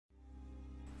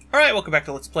Alright, welcome back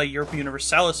to Let's Play Europa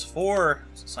Universalis 4.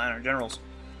 Let's assign our generals.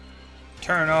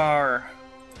 Turn our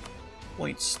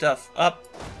point stuff up.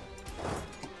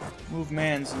 Move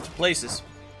mans into places.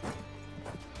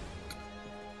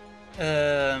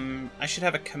 I should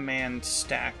have a command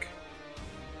stack.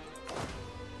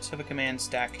 Let's have a command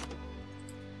stack.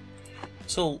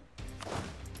 So,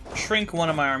 shrink one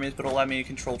of my armies, but allow me to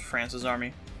control France's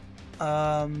army. Do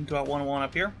I want one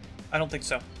up here? I don't think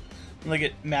so. I don't think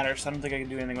it matters. I don't think I can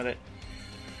do anything with it.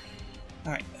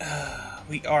 Alright,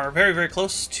 we are very, very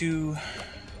close to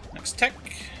next tech.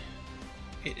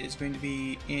 It is going to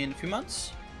be in a few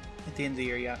months. At the end of the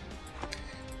year, yeah.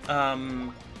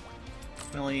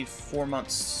 We only need 4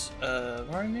 months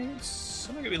of armies. So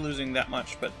I'm not going to be losing that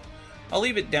much, but I'll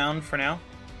leave it down for now.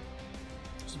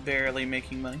 Just barely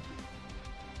making money.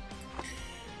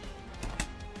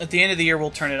 At the end of the year,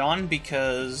 we'll turn it on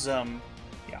because, yeah.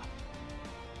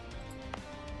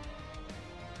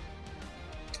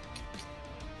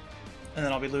 And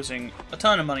then I'll be losing a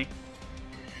ton of money.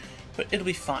 But it'll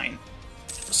be fine.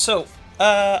 So,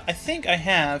 I think I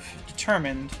have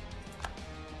determined...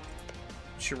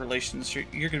 What's your relations? You're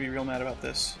going to be real mad about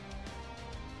this.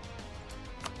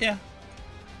 Yeah.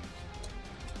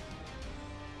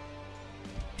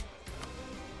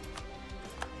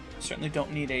 Certainly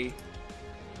don't need a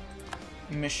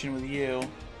mission with you.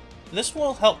 This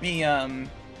will help me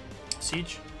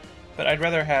siege, but I'd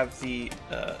rather have the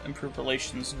improved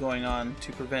relations going on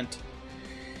to prevent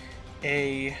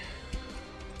a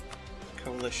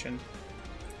coalition.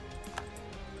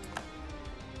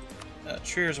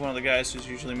 Trier is one of the guys who's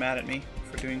usually mad at me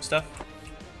for doing stuff.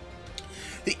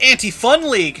 The Anti-Fun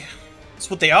League! That's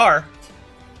what they are.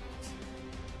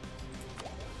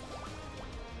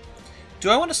 Do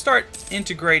I want to start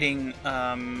integrating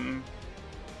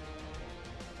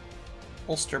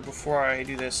Ulster before I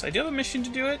do this? I do have a mission to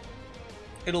do it.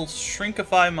 It'll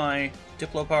shrinkify my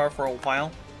Diplo power for a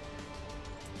while.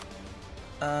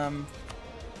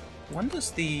 When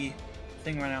does the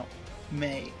thing run out?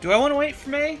 May. Do I want to wait for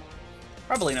May?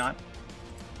 Probably not.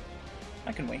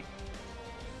 I can wait.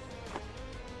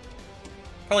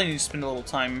 Probably need to spend a little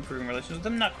time improving relations with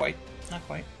them. Not quite. Not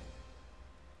quite.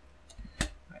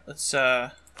 Alright, let's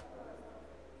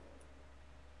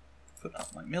put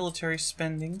up my military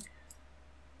spending.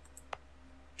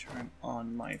 Turn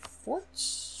on my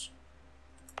forts.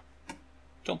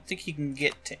 Don't think he can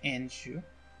get to Anjou.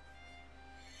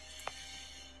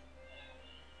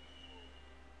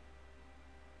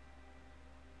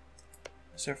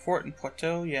 Is there a fort in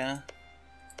Poitou? Yeah.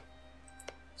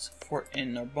 There's a fort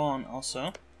in Narbonne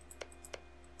also.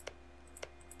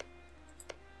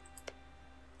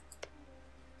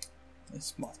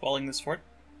 It's mothballing this fort.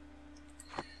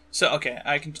 So okay,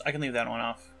 I can leave that one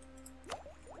off.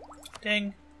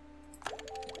 Dang.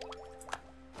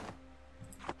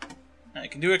 I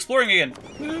can do exploring again.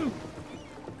 Woo!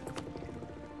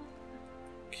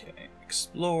 Okay,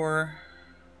 explore.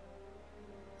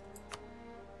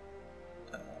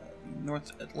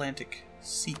 North Atlantic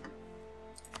Sea.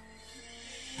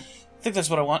 I think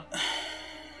that's what I want.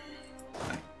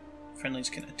 Okay. Friendlies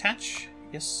can attach.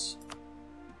 Yes.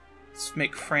 Let's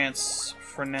make France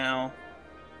for now.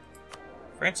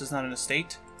 France is not in a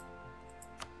state.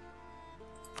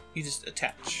 You just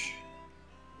attach.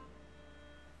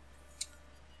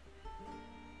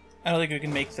 I don't think we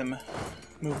can make them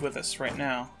move with us right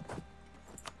now.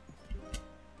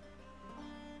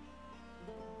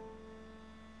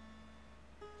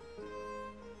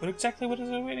 What exactly what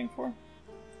is I waiting for?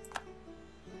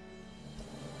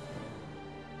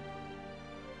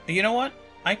 You know what?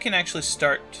 I can actually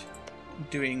start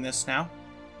doing this now.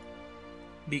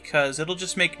 Because it'll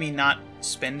just make me not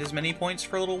spend as many points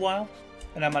for a little while.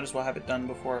 And I might as well have it done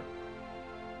before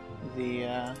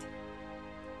the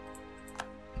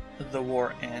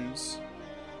war ends.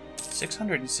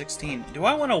 616. Do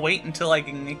I want to wait until I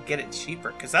can get it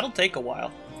cheaper? Because that'll take a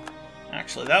while.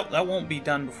 Actually, that won't be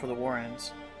done before the war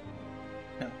ends.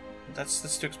 No,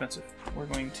 that's too expensive. We're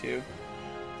going to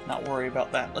not worry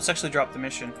about that. Let's actually drop the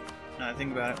mission. Now I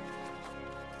think about it.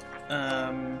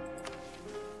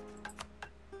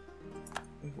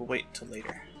 We will wait till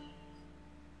later.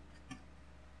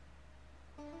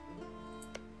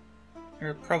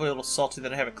 You're probably a little salty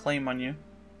that I have a claim on you.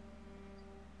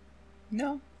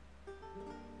 No.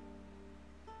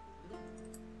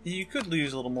 You could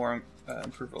lose a little more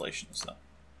improved relations, though.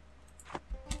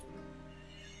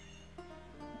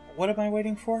 What am I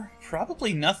waiting for?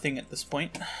 Probably nothing at this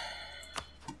point.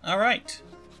 Alright.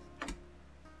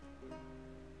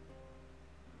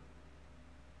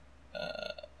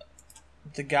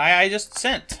 The guy I just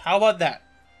sent. How about that?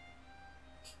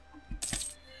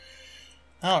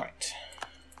 Alright.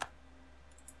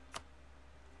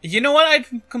 You know what?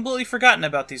 I'd completely forgotten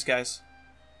about these guys.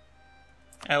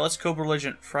 Let's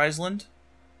co-belligerent Friesland.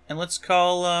 And let's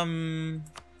call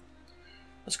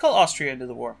Austria into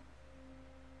the war.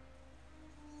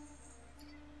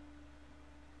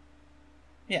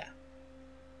 Yeah.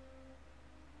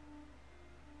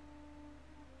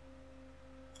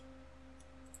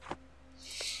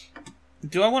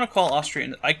 Do I want to call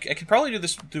Austria? I could probably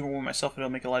do war myself, but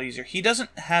it'll make it a lot easier. He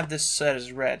doesn't have this set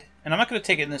as red, and I'm not going to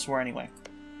take it in this war anyway.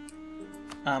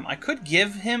 I could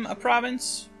give him a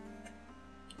province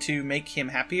to make him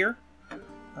happier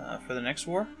for the next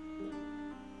war,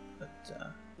 but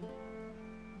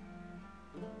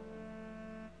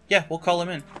yeah, we'll call him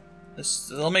in.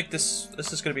 They'll make this.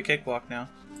 This is going to be a cakewalk now.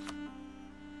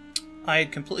 I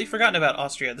had completely forgotten about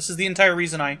Austria. This is the entire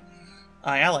reason I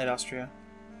allied Austria.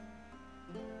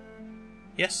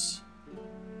 Yes.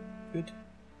 Good.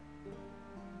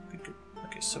 Good, good.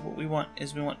 Okay, so what we want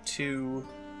is we want to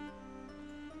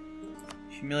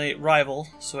humiliate rival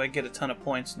so I get a ton of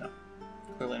points. No.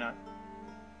 Clearly not.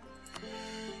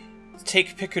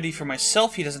 Take Picardy for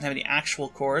myself. He doesn't have any actual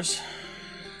cores.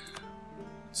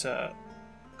 It's a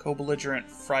co-belligerent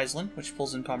Friesland, which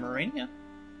pulls in Pomerania.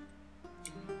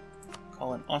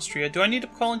 Call in Austria. Do I need to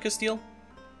call in Castile?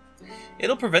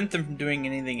 It'll prevent them from doing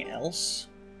anything else.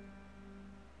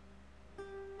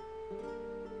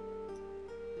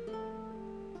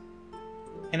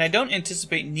 And I don't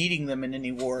anticipate needing them in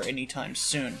any war anytime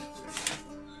soon.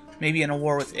 Maybe in a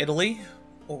war with Italy,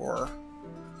 or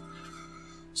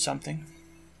something.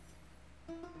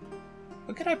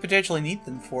 What could I potentially need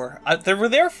them for? They were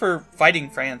there for fighting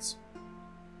France.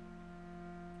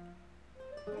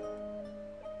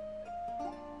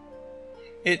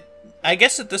 I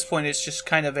guess at this point it's just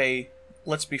kind of a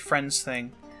let's be friends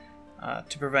thing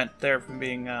to prevent there from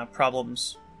being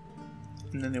problems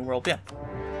in the New World. Yeah.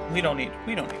 We don't need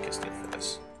Castile for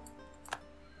this.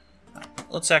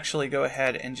 Let's actually go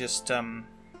ahead and just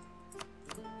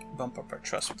bump up our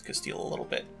trust with Castile a little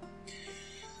bit.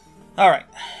 Alright.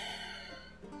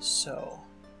 So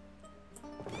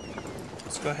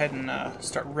let's go ahead and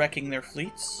start wrecking their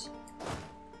fleets.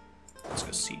 Let's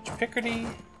go siege Picardy.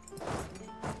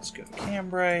 Let's go to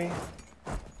Cambrai.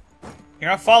 You're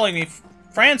not following me,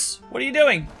 France! What are you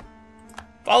doing?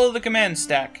 Follow the command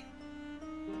stack.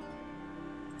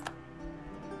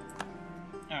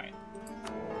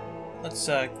 Let's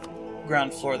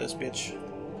ground floor this bitch.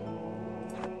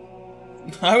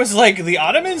 I was like, the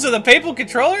Ottomans are the papal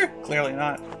controller? Clearly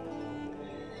not.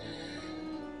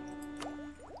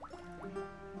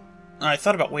 I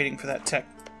thought about waiting for that tech.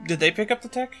 Did they pick up the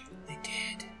tech? They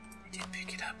did. They did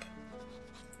pick it up.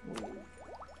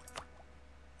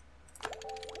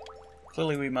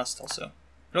 Clearly we must also.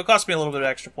 It'll cost me a little bit of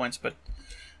extra points, but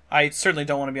I certainly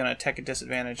don't want to be on a tech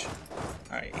disadvantage.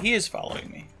 Alright, he is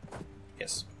following me.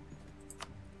 Yes.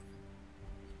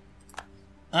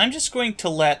 I'm just going to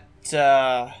let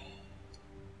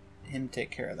him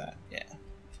take care of that. Yeah.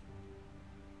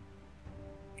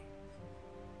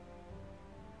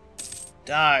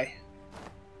 Die.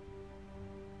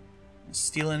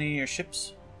 Steal any of your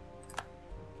ships?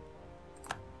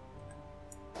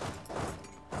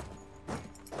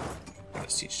 Gotta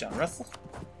siege down Ruthel.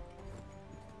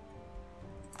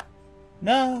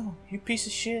 No, you piece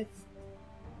of shit.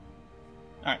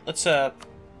 All right,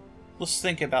 let's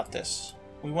think about this.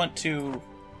 We want to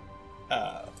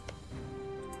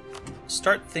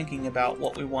start thinking about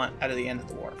what we want out of the end of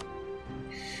the war.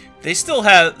 They're still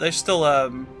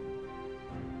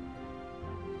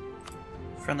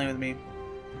friendly with me,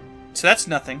 so that's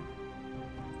nothing.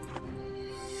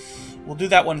 We'll do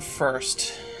that one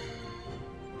first.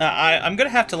 I'm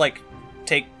gonna have to like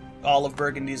take all of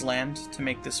Burgundy's land to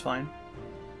make this fine.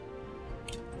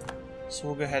 So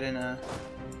we'll go ahead and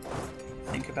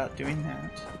think about doing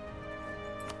that.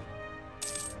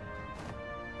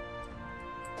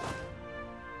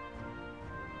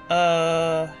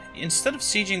 Instead of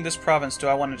sieging this province, do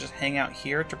I want to just hang out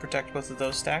here to protect both of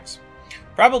those stacks?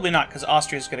 Probably not, because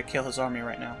Austria's going to kill his army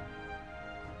right now.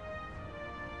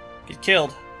 Get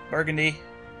killed, Burgundy.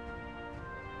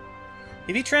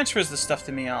 If he transfers this stuff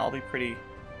to me, I'll be pretty...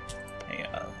 Hey,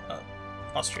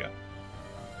 Austria.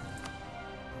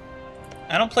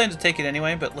 I don't plan to take it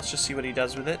anyway, but let's just see what he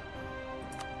does with it.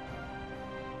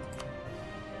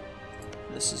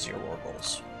 This is your war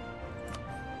goals.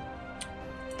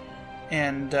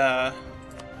 And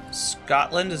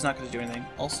Scotland is not going to do anything.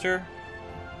 Ulster,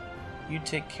 you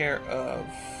take care of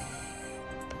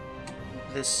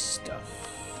this stuff.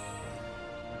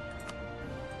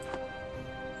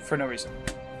 For no reason.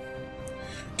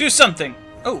 Do something!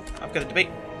 Oh, I've got a debate.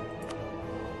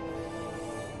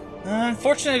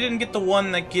 Unfortunately, I didn't get the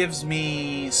one that gives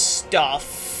me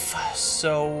stuff,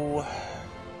 so...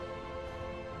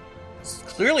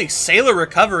 Clearly, sailor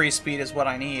recovery speed is what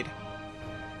I need.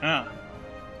 Huh.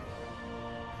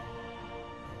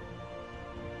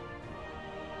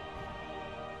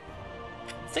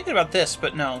 I'm thinking about this,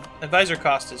 but no. Advisor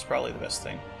cost is probably the best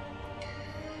thing.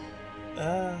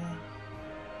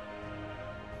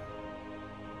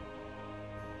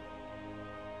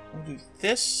 We'll do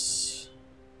this.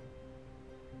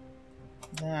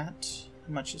 That.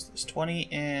 How much is this? 20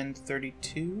 and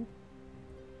 32?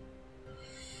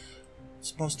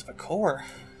 It's most of a core.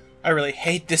 I really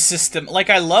hate this system. Like,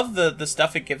 I love the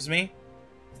stuff it gives me.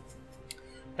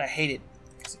 But I hate it.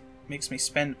 Because it makes me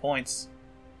spend points.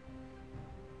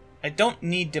 I don't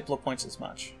need Diplo points as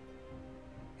much.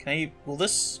 Can I... Will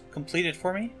this complete it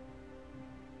for me?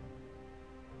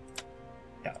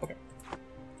 Yeah, okay.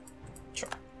 Sure.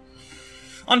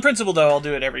 On principle, though, I'll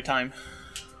do it every time.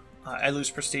 I lose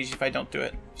prestige if I don't do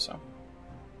it, so...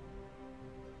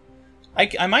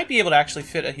 I might be able to actually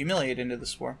fit a Humiliate into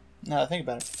this war. Now that I think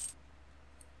about it.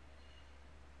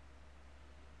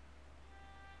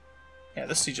 Yeah,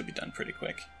 this siege will be done pretty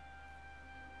quick.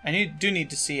 I do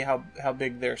need to see how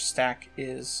big their stack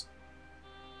is.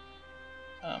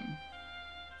 You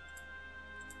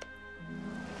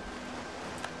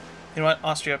know what,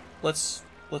 Austria? Let's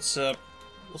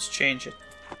change it.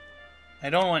 I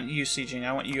don't want you sieging.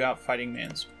 I want you out fighting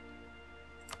Mans.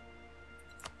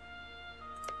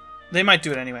 They might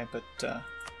do it anyway, but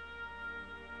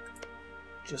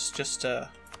just go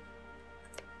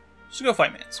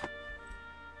fight Mans.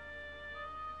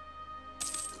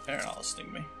 They're not listening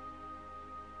to me.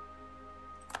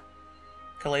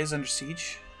 Calais is under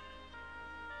siege.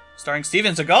 Starring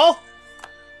Steven Seagal?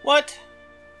 What?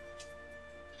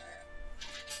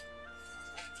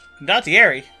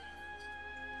 Condottieri.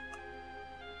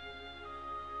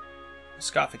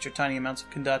 Scoff at your tiny amounts of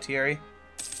Condottieri.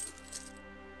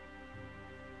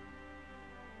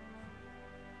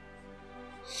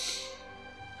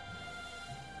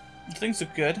 Things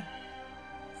look good.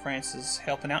 France is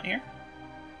helping out here.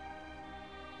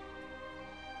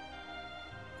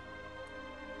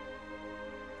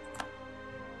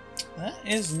 That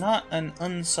is not an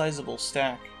unsizable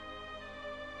stack.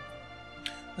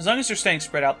 As long as they're staying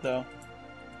spread out, though,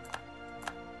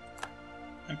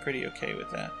 I'm pretty okay with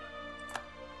that.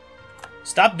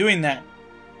 Stop doing that!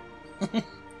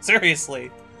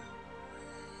 Seriously.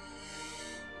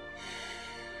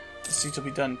 The siege will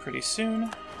be done pretty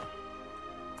soon.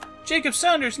 Jacob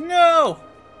Saunders, no!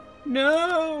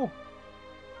 No!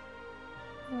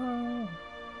 Oh.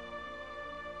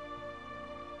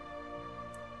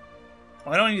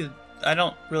 Well, I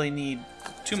don't really need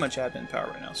too much admin power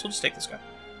right now, so we'll just take this guy.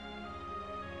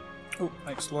 Oh,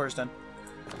 my explorer's done.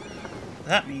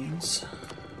 That means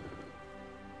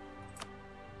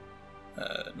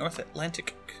North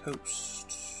Atlantic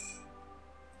coast.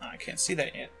 Oh, I can't see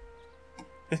that yet.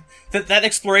 that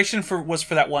exploration was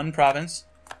for that one province.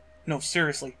 No,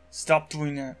 seriously, stop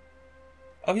doing that.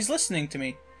 Oh, he's listening to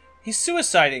me. He's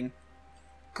suiciding.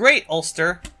 Great,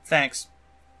 Ulster. Thanks.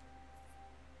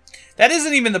 That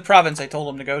isn't even the province I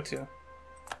told him to go to.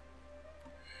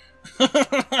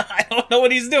 I don't know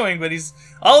what he's doing, but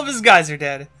all of his guys are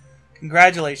dead.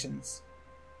 Congratulations.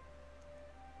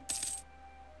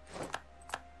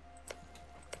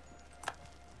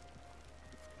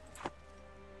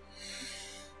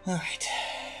 Alright.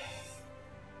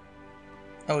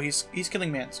 Oh, he's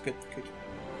killing Mans. Good, good.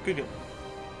 Good, good.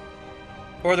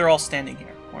 Or they're all standing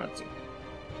here. One of the two.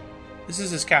 This is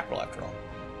his capital, after all.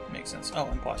 Makes sense. Oh,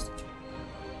 and paused it.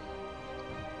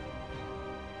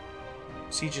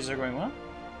 Sieges are going well.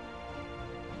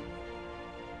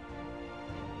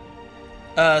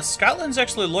 Scotland's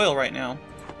actually loyal right now.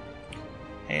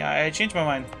 Hey, I changed my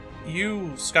mind.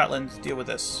 You, Scotland, deal with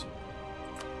this.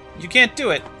 You can't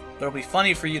do it, but it'll be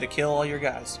funny for you to kill all your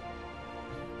guys.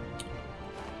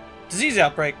 Disease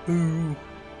outbreak. Boo.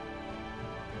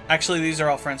 Actually, these are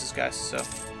all France's guys, so...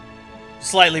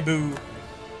 Slightly boo.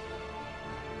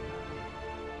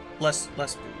 Less boo.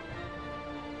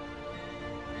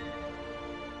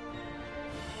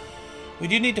 We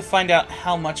do need to find out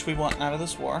how much we want out of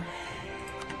this war.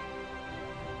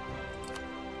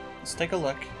 Let's take a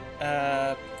look.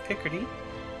 Picardy.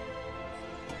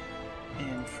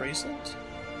 And Friesland.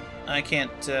 I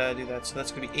can't do that, so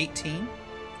that's going to be 18.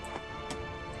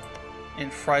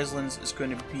 And Friesland's is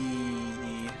going to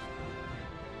be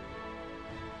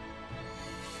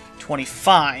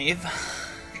 25.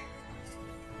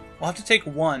 We'll have to take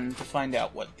one to find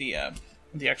out what the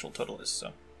actual total is.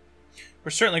 So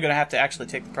we're certainly going to have to actually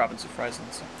take the province of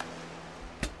Friesland. So.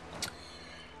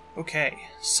 Okay,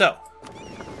 so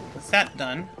with that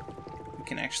done, we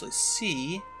can actually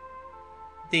see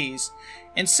these.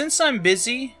 And since I'm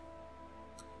busy,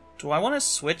 do I want to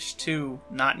switch to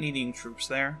not needing troops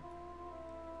there?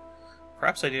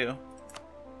 Perhaps I do.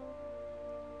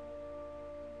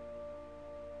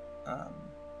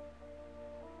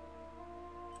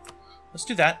 Let's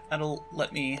do that. That'll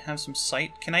let me have some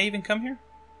sight. Can I even come here?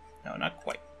 No, not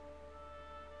quite.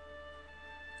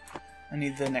 I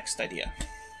need the next idea.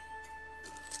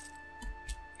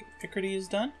 Okay, Picardy is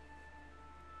done.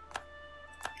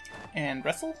 And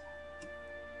Brethel.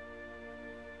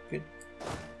 Good.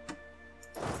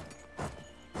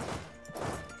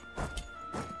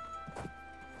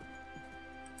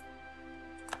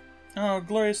 Oh,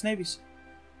 glorious navies.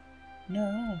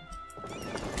 No.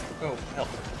 Oh, help.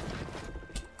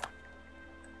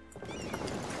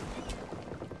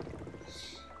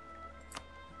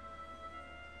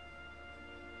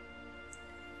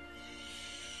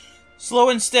 Slow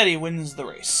and steady wins the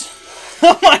race.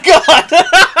 Oh my god!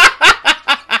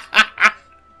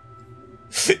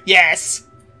 Yes!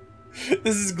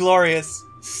 This is glorious.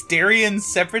 Styrian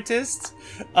separatists?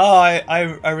 Oh,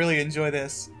 I really enjoy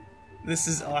this. This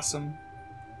is awesome.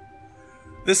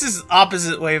 This is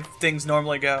opposite way of things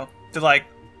normally go. They're like,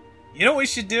 you know what we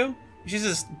should do? We should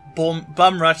just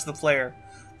bum rush the player.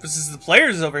 Versus the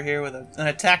player's over here with an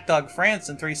attack dog France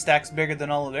and 3 stacks bigger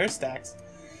than all of their stacks.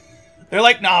 They're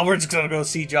like, nah, we're just gonna go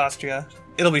siege Austria.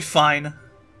 It'll be fine.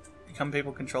 Become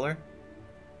papal controller.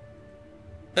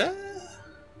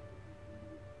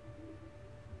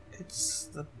 It's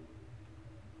the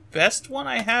best one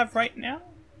I have right now.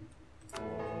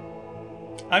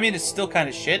 I mean, it's still kind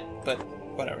of shit, but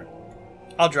whatever.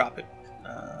 I'll drop it.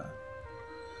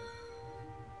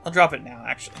 I'll drop it now,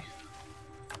 actually.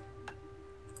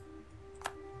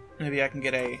 Maybe I can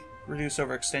get a reduce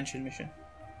overextension mission.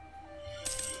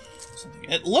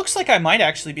 It looks like I might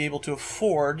actually be able to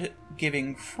afford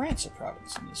giving France a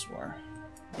province in this war.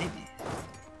 Maybe.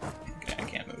 Okay, I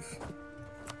can't move.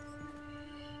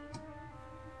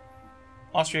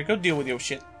 Austria, go deal with your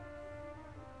shit.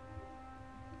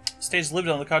 The state has lived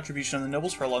on the contribution of the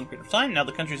nobles for a long period of time. Now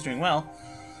the country is doing well.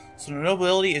 So the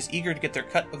nobility is eager to get their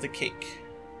cut of the cake.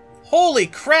 Holy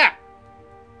crap!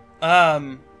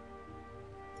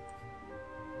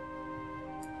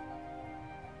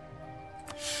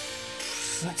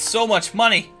 That's so much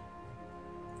money.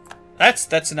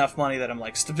 That's enough money that I'm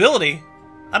like, stability?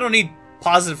 I don't need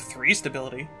 +3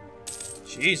 stability.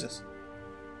 Jesus.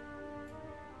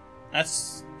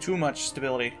 That's too much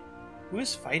stability. Who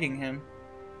is fighting him?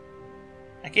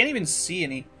 I can't even see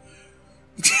any.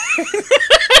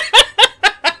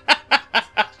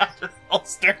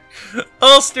 Ulster.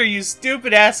 Ulster, you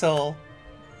stupid asshole.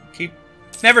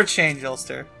 Never change,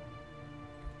 Ulster.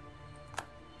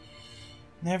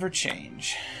 Never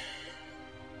change.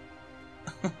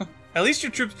 At least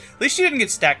your troops. At least you didn't get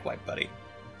stack wiped, buddy.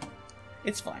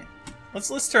 It's fine.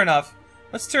 Let's turn off.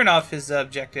 Let's turn off his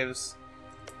objectives.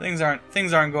 Things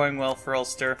aren't going well for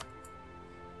Ulster.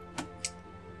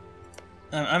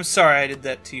 I'm sorry I did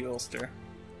that to you, Ulster.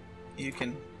 You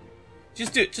can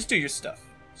just do your stuff.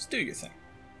 Just do your thing.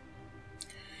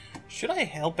 Should I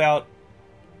help out?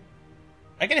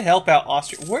 I can help out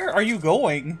Austria. Where are you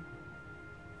going?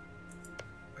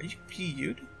 Are you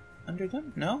PU'd under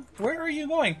them? No? Where are you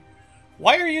going?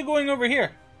 Why are you going over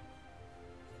here?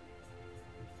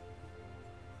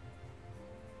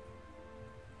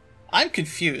 I'm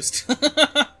confused.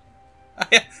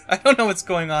 I don't know what's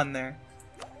going on there.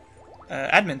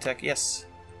 Admin tech, yes.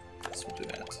 Yes, we'll do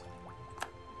that.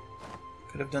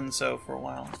 Could have done so for a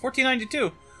while.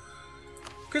 1492!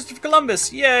 Christopher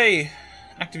Columbus, yay!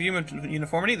 Active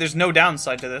uniformity. There's no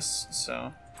downside to this,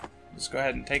 so just go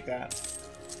ahead and take that.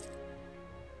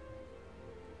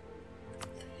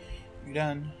 You're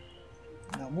done.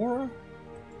 No more.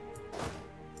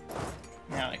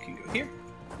 Now I can go here.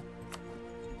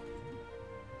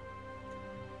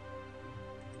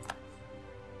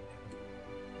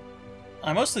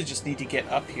 I mostly just need to get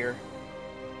up here,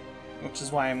 which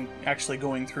is why I'm actually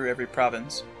going through every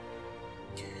province.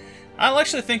 I'll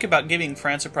actually think about giving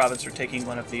France a province or taking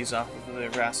one of these off of the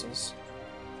vassals.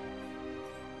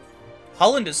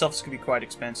 Holland itself is going to be quite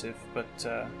expensive, but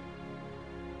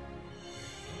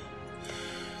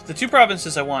the 2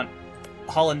 provinces I want,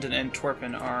 Holland and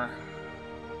Antwerpen, are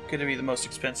going to be the most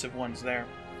expensive ones there.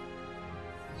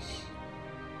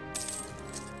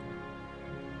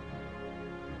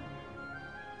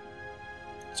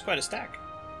 It's quite a stack.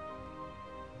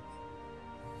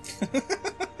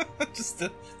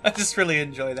 I just really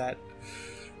enjoy that.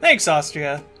 Thanks,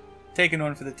 Austria. Taking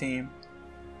one for the team.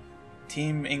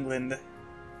 Team England.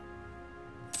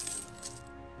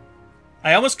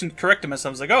 I almost corrected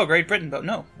myself. I was like, oh, Great Britain, but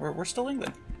no, we're still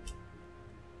England.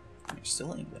 We're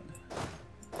still England.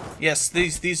 Yes,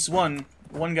 these one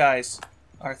guys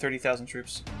are 30,000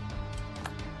 troops.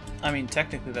 I mean,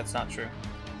 technically that's not true.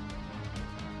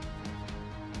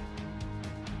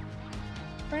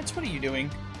 France, what are you doing?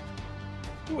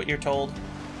 Do what you're told.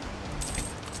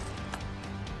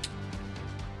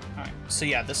 Alright, so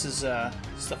yeah, this is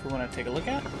stuff we want to take a look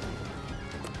at.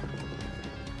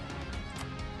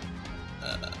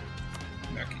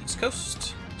 American East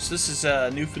Coast. So this is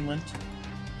Newfoundland.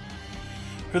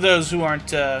 For those who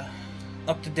aren't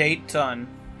up to date on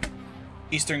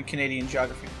Eastern Canadian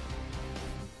geography.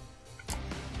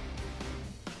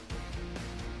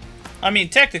 I mean,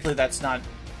 technically it's not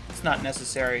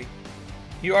necessary.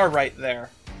 You are right there,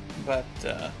 but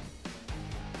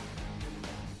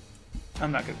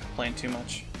I'm not going to complain too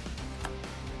much.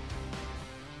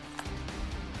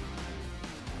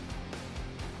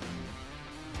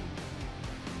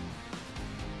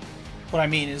 What I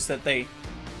mean is that I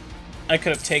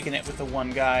could have taken it with the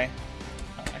one guy.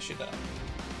 Oh, I should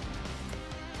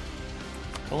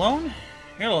Cologne?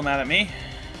 You're a little mad at me.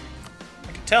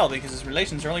 I can tell because his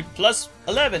relations are only plus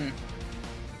 11.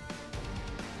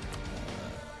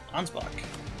 Ansbach.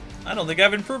 I don't think I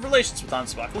have improved relations with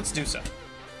Ansbach. Let's do so.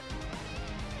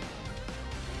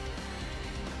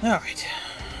 Alright.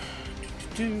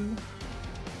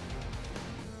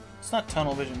 It's not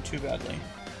tunnel vision too badly.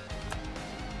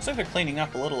 Looks like they're cleaning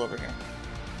up a little over here.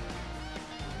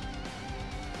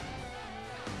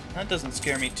 That doesn't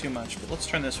scare me too much, but let's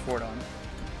turn this fort on.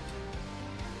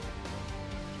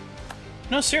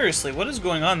 No, seriously, what is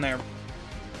going on there?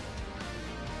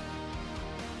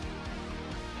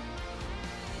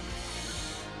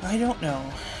 I don't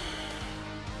know.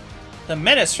 The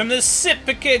menace from the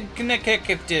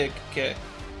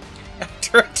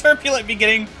After a turbulent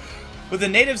beginning with the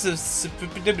natives of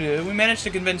we managed to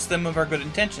convince them of our good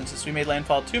intentions. As we made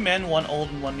landfall, 2 men, 1 old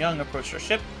and 1 young, approached our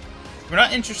ship. They were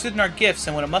not interested in our gifts,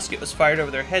 and when a musket was fired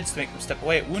over their heads to make them step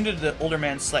away, it wounded the older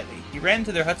man slightly. He ran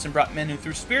to their huts and brought men who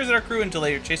threw spears at our crew until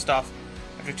they were chased off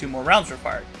after 2 more rounds were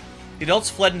fired. The adults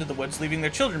fled into the woods, leaving their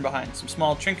children behind. Some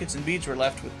small trinkets and beads were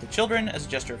left with the children as a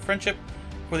gesture of friendship,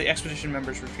 before the expedition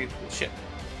members retreated to the ship.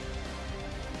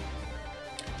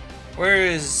 Where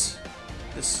is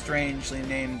this strangely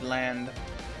named land?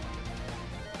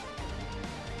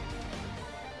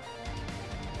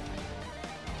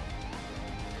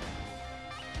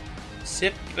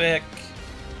 Sipek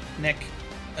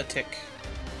Nek-Atik.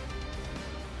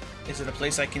 Is it a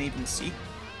place I can even see?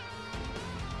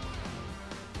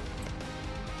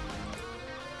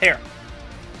 Here.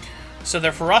 So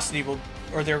their ferocity will,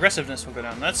 or their aggressiveness will go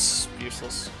down. That's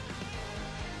useless.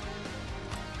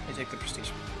 They take the prestige.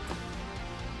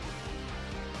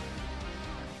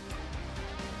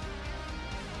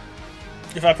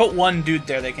 If I put 1 dude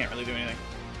there, they can't really do anything.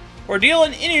 Ordeal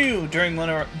in Inu!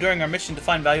 During our mission to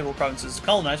find valuable provinces to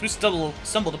colonize, we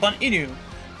stumbled upon Inu.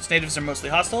 Its natives are mostly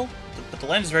hostile, but the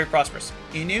land is very prosperous.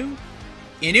 Inu?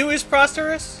 Inu is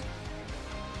prosperous?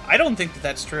 I don't think that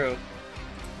that's true.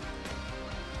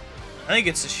 I think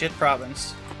it's a shit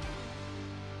province.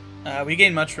 We would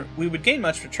gain much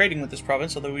for trading with this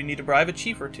province, although we need to bribe a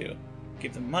chief or 2.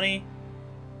 Give them money,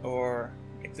 or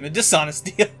make them a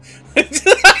dishonest deal.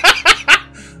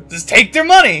 Just take their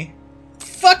money!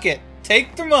 Fuck it!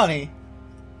 Take their money!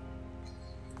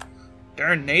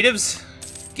 Darn natives!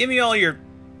 Give me all your,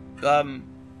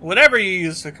 whatever you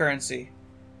use for currency.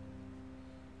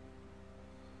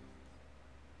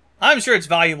 I'm sure it's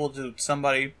valuable to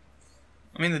somebody.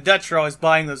 I mean, the Dutch are always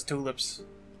buying those tulips.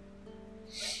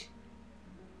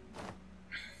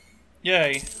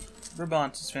 Yay.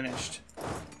 Brabant is finished.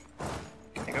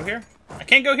 Can I go here? I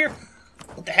can't go here?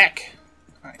 What the heck?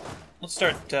 Alright. Let's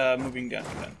start moving down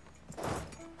here then.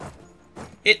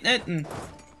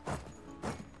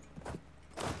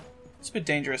 It's a bit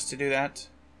dangerous to do that.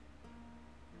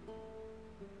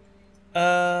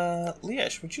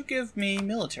 Liège, would you give me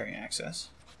military access?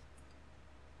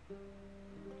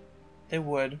 They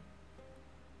would.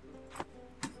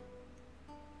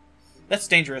 That's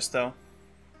dangerous, though.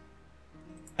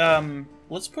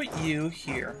 Let's put you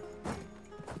here.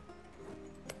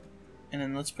 And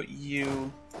then let's put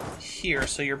you here,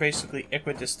 so you're basically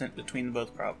equidistant between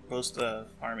both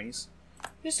armies.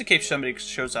 Just in case somebody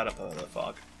shows out of the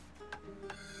fog.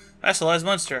 Vassalized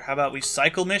Munster, how about we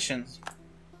cycle missions?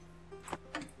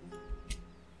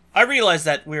 I realize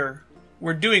that we're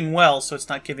doing well, so it's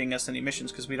not giving us any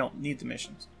missions, because we don't need the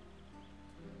missions.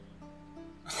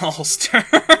 Ulster.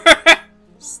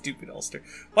 Stupid Ulster.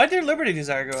 Why'd their Liberty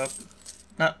Desire go up?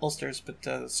 Not Ulster's,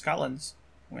 but Scotland's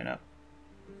went up.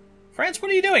 France,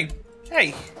 what are you doing?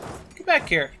 Hey, get back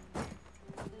here.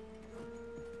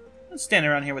 I'm standing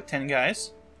around here with 10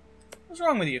 guys. What's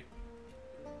wrong with you?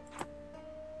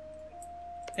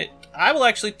 I will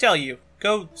actually tell you.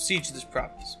 Go siege this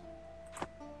province.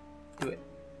 Do it.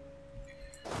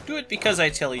 Do it because I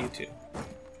tell you to.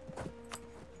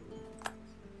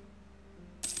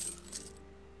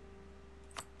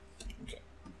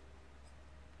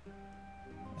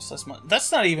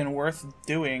 That's not even worth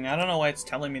doing. I don't know why it's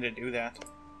telling me to do that.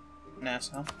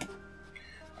 NASA.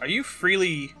 Are you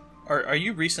freely... Are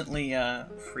you recently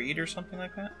freed or something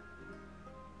like that?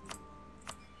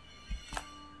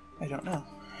 I don't know.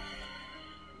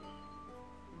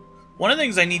 One of the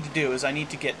things I need to do is I need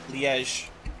to get Liège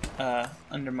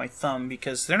under my thumb,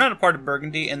 because they're not a part of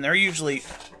Burgundy, and they're usually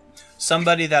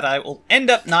somebody that I will end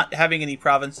up not having any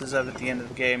provinces of at the end of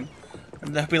the game.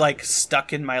 And they'll be, like,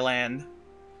 stuck in my land.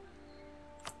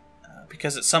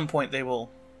 Because at some point they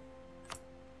will...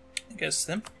 I guess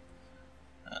them?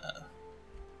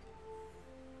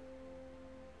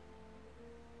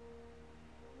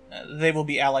 They will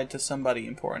be allied to somebody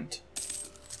important.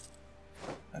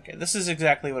 Okay, this is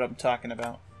exactly what I'm talking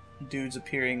about. Dudes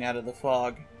appearing out of the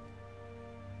fog.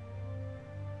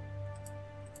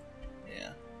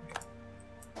 Yeah.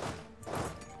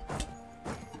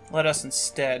 Let us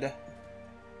instead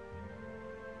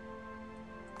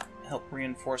help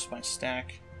reinforce my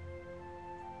stack.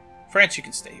 France, you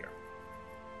can stay here.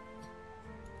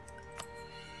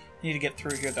 Need to get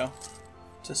through here, though,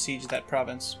 to siege that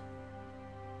province.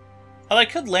 Well, I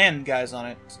could land guys on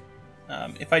it.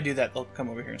 If I do that, they'll come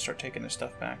over here and start taking their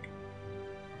stuff back.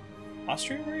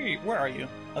 Austria? Where are you?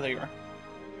 Oh, there you are.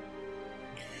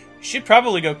 You should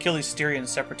probably go kill these Styrian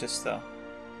separatists, though.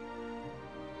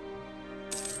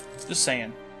 Just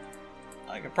saying.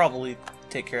 I could probably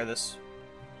take care of this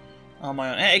on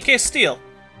my own. Hey, AK Steel!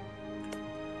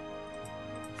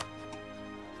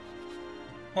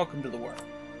 Welcome to the war.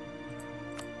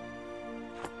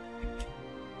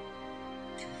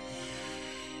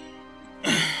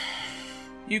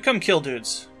 You come kill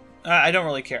dudes. I don't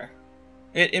really care.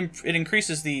 It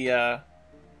increases the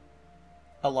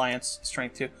alliance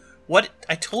strength too. What?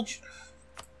 I told you.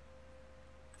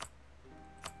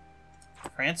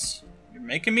 France, you're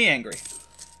making me angry.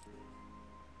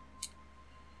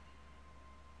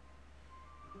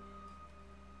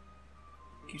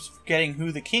 Keeps forgetting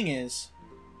who the king is.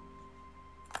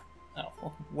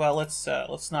 Oh well, let's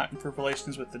not improve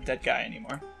relations with the dead guy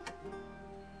anymore.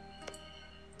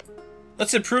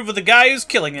 Let's improve with the guy who's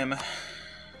killing him.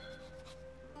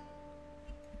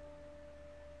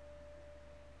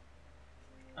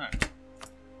 Alright.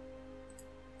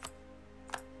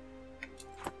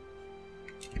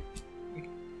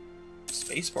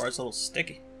 Spacebar is a little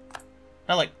sticky.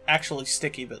 Not like actually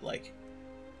sticky, but like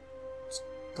it's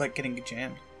like getting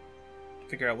jammed.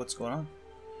 Figure out what's going on.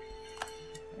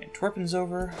 Antwerpen's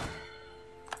over.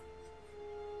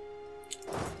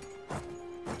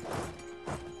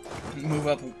 Move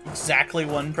up exactly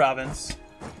one province.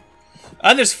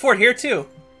 And there's a fort here too.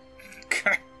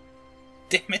 God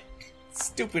damn it.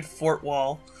 Stupid fort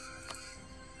wall.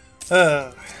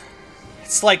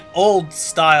 It's like old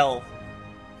style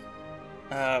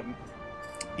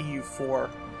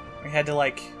EU4. We had to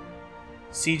like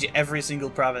siege every single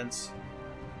province.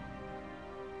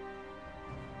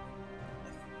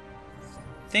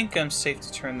 I think I'm safe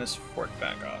to turn this fort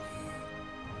back off.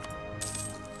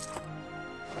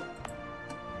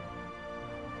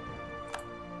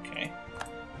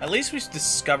 At least we've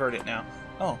discovered it now.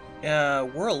 Oh,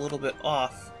 we're a little bit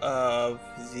off of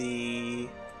the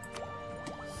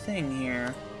thing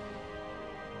here.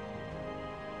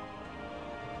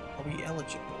 Are we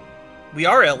eligible? We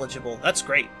are eligible. That's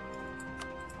great.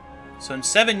 So in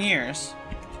 7 years,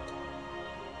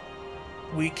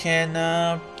 we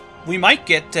can, we might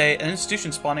get an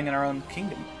institution spawning in our own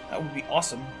kingdom. That would be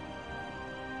awesome.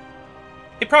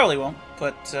 It probably won't,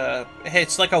 but hey,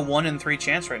 it's like a 1 in 3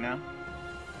 chance right now.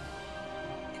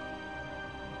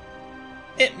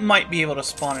 It might be able to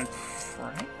spawn in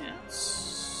France.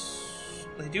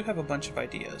 They do have a bunch of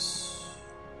ideas.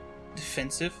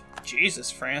 Defensive?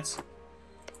 Jesus, France.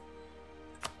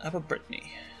 How about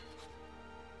Brittany?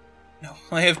 No,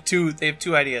 they have two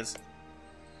ideas.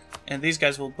 And these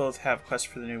guys will both have Quest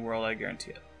for the New World, I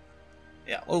guarantee it.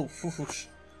 Yeah, oh, whoosh.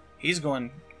 He's going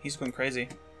crazy.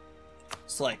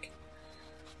 It's like...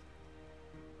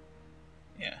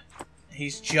 Yeah.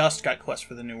 He's just got Quest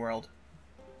for the New World.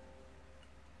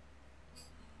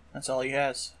 That's all he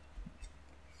has.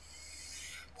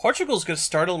 Portugal's gonna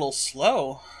start a little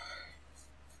slow.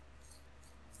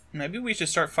 Maybe we should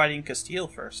start fighting Castile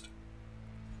first.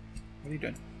 What are you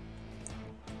doing?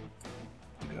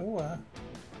 Go,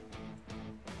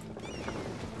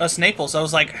 Us Naples. I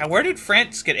was like, where did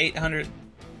France get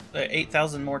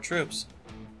 8,000 more troops?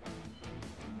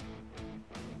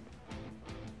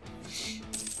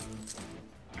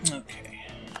 Okay.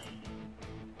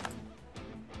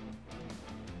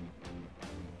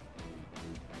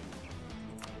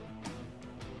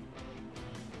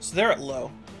 So they're at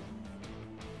low.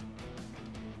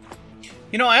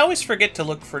 You know, I always forget to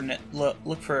look for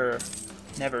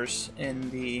Nevers in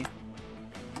the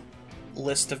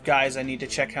list of guys I need to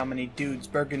check how many dudes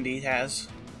Burgundy has.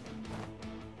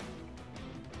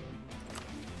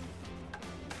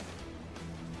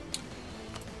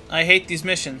 I hate these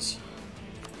missions.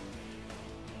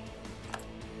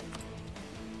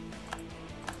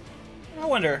 I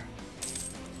wonder.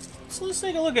 So let's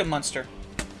take a look at Munster.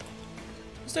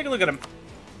 Let's take a look at him.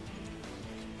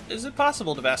 Is it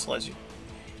possible to vassalize you?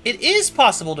 It is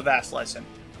possible to vassalize him.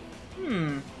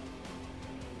 Hmm.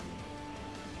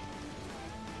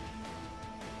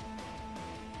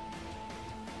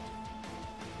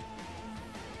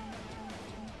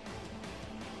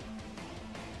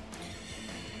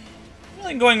 I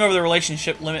think going over the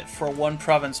relationship limit for one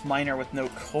province minor with no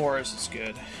cores is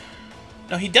good.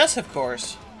 No, he does have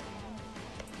cores.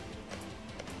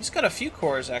 He's got a few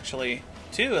cores, actually.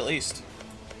 2, at least.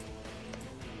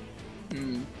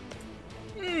 You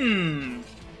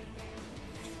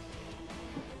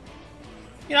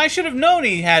know, I should have known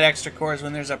he had extra cores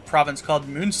when there's a province called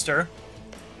Münster.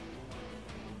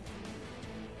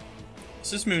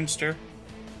 This is Münster.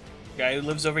 The guy who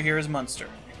lives over here is Munster.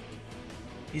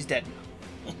 He's dead now.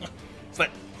 But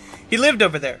he lived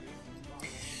over there.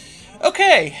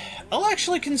 Okay, I'll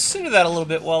actually consider that a little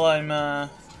bit while I'm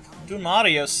doing my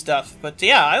audio stuff. But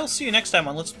yeah, I'll see you next time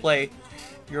on Let's Play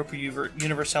Europa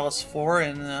Universalis 4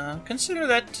 and consider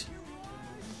that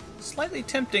slightly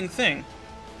tempting thing.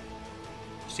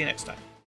 See you next time.